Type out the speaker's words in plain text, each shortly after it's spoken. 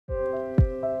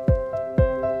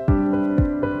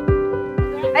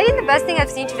I think the best thing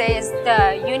I've seen today is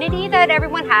the unity that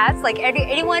everyone has. Like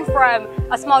anyone from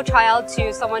a small child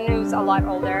to someone who's a lot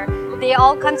older, they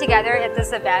all come together at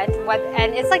this event.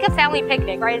 And it's like a family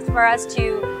picnic, right? It's for us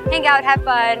to hang out, have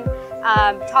fun,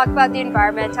 talk about the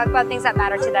environment, talk about things that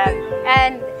matter to them.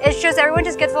 And it's just everyone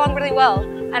just gets along really well.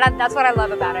 And that's what I love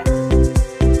about it.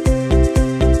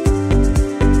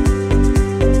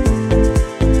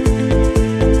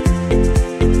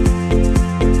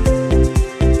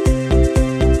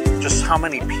 How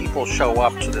many people show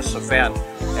up to this event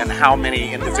and how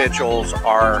many individuals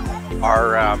are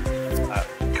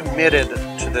committed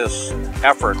to this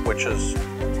effort, which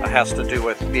has to do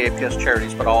with BAPS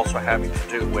Charities, but also having to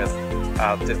do with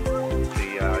the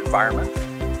environment.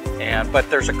 But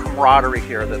there's a camaraderie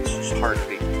here that's just hard to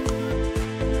beat.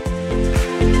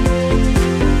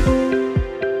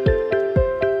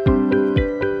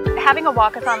 Having a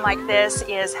walkathon like this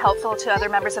is helpful to other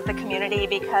members of the community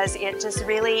because it just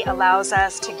really allows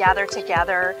us to gather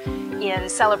together in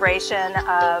celebration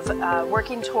of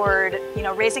working toward,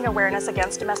 raising awareness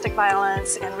against domestic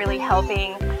violence and really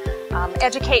helping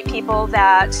educate people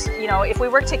that, if we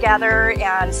work together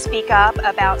and speak up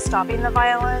about stopping the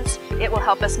violence, it will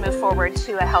help us move forward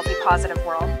to a healthy, positive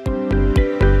world.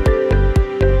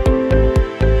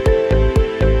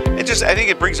 I think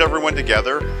it brings everyone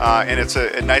together, and it's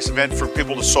a nice event for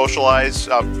people to socialize,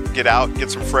 get out, get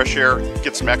some fresh air,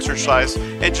 get some exercise,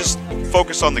 and just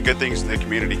focus on the good things in the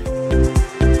community.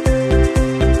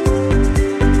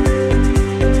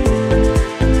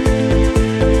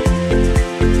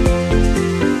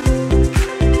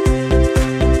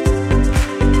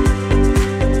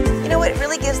 It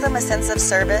really gives them a sense of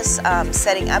service,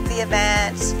 setting up the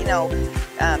event,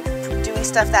 doing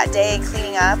stuff that day,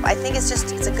 cleaning up. I think it's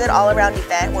a good all-around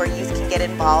event where youth can get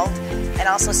involved and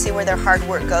also see where their hard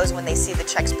work goes when they see the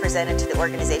checks presented to the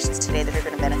organizations today that are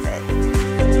going to benefit.